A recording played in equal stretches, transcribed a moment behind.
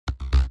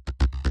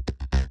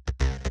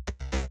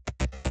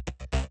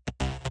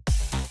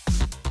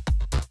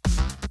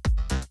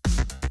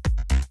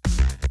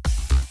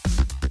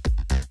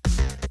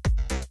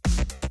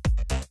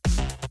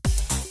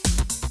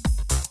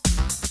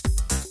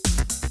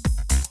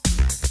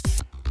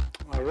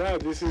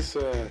Alright, this is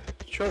a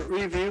short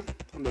review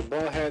on the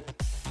ball head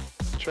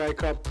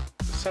tri-cup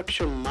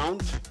suction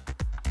mount.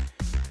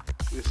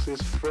 This is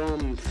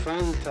from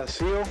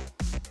Fantaseal,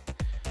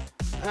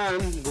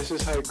 and this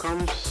is how it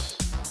comes.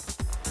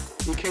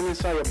 It came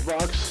inside a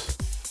box,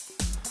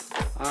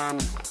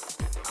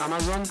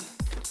 Amazon,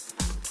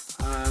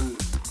 and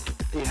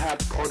it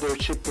had other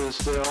shipments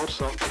there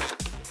also.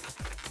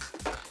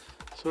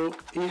 So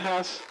it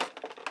has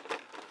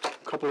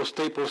a couple of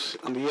staples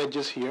on the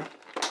edges here.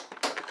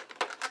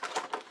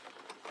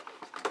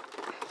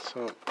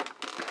 So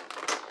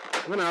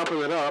I'm going to open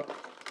it up,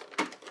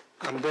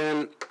 and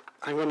then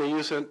I'm going to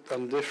use it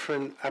on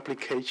different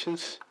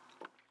applications.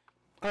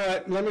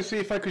 Alright, let me see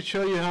if I could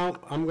show you how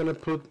I'm going to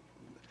put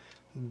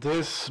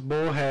this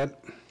ball head,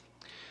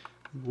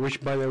 which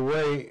by the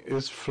way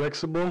is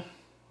flexible,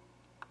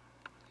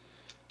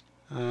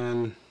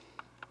 and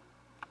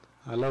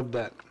I love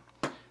that.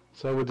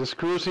 So with the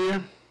screws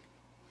here,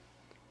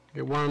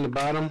 get one on the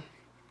bottom.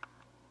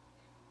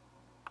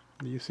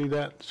 Do you see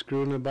that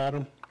screw in the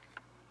bottom?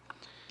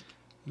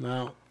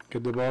 Now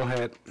get the ball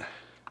head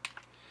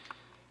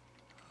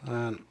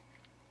and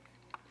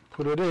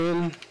put it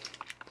in.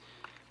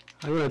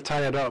 I'm going to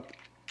tie it up.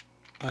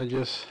 I'm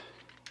going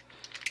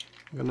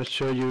to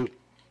show you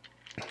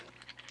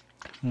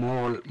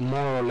more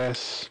or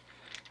less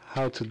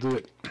how to do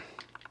it.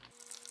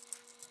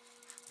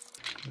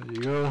 There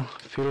you go.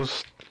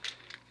 Feels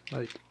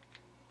like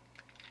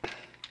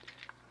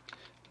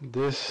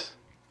this.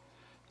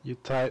 You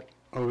tie it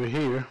over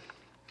here.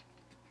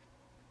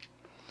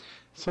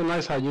 So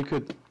nice how you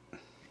could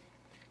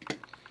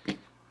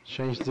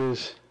change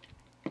this.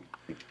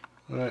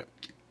 Alright,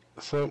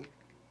 so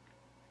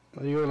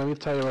there you go. Let me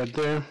tie it right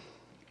there.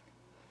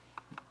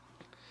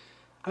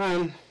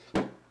 And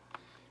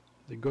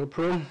the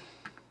GoPro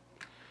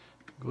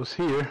goes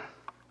here.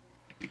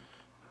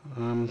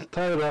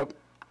 Tie it up,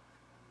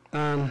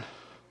 and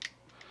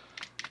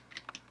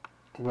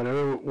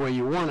whatever way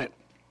you want it.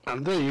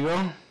 And there you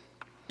go.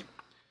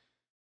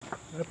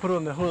 I put it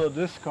on the hood of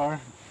this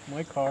car,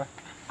 my car.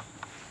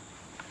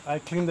 I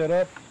cleaned it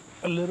up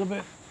a little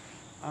bit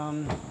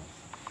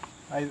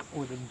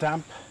with a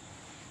damp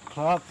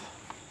cloth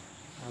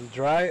and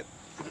dry it,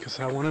 because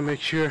I want to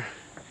make sure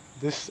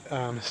this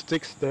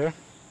sticks there.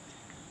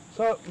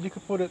 So you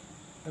could put it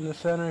in the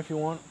center if you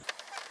want.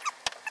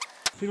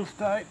 Feels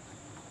tight.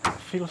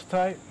 Feels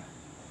tight.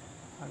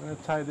 I'm going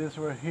to tie this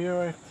right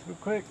here real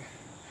quick.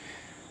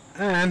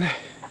 And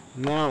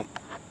now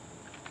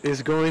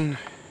it's going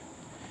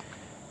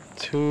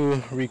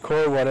to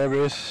record whatever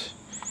is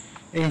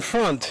in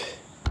front.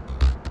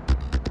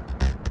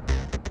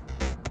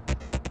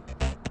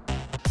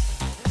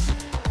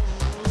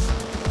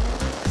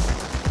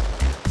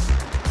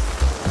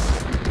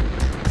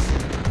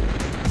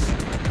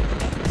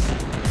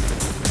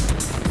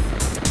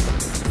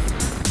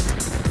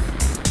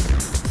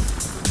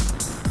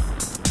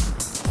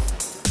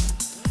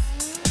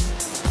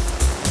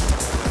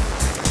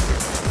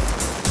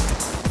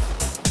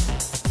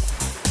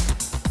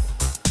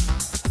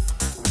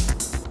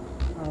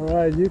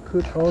 Alright, you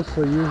could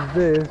also use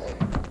this,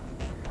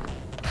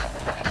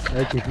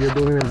 like if you're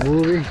doing a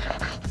movie,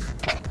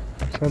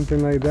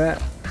 something like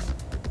that.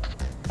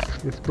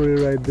 Just put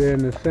it right there in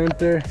the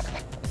center,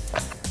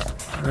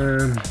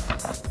 and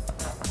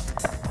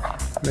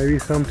maybe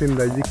something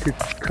that you could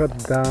cut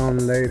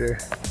down later,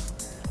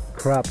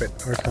 crop it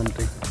or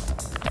something.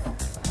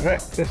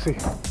 Alright, let's see.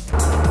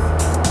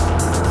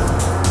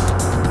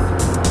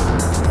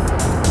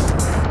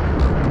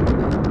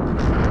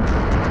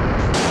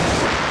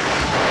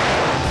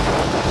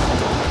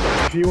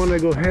 If you want to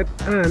go ahead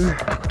and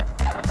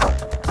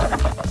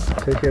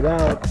take it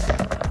out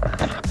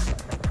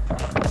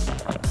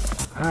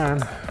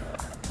and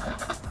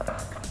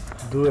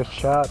do a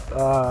shot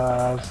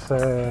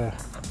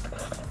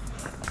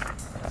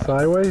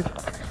sideways,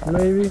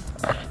 maybe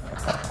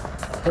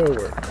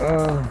forward,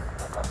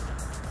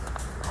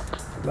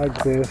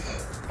 like this.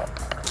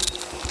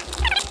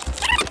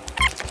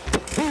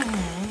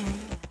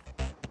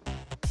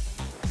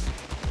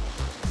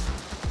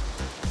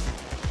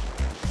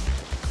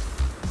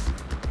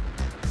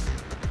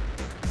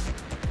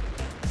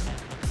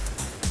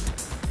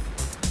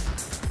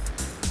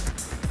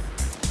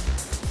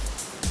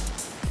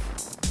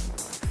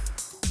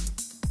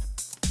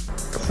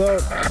 So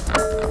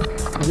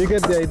you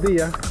get the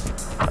idea.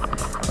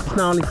 It's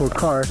not only for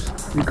cars.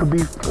 It could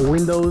be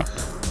windows,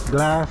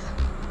 glass,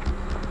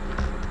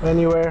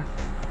 anywhere.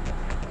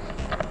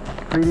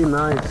 Pretty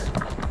nice.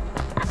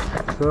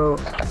 So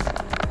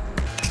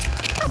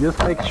just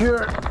make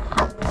sure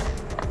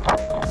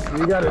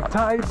you got it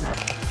tight.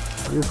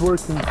 It's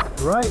working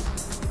right,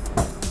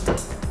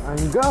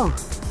 and go.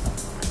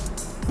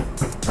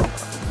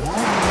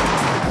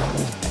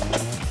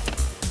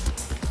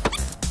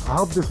 I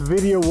hope this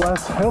video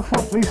was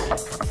helpful. Please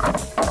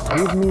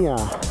give me a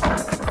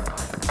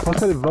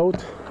positive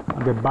vote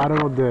at the bottom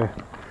of the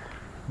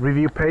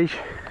review page.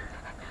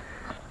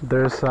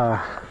 There's a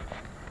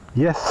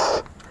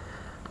yes,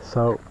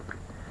 so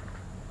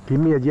give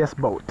me a yes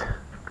vote.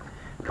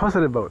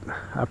 positive vote.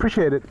 I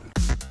appreciate it.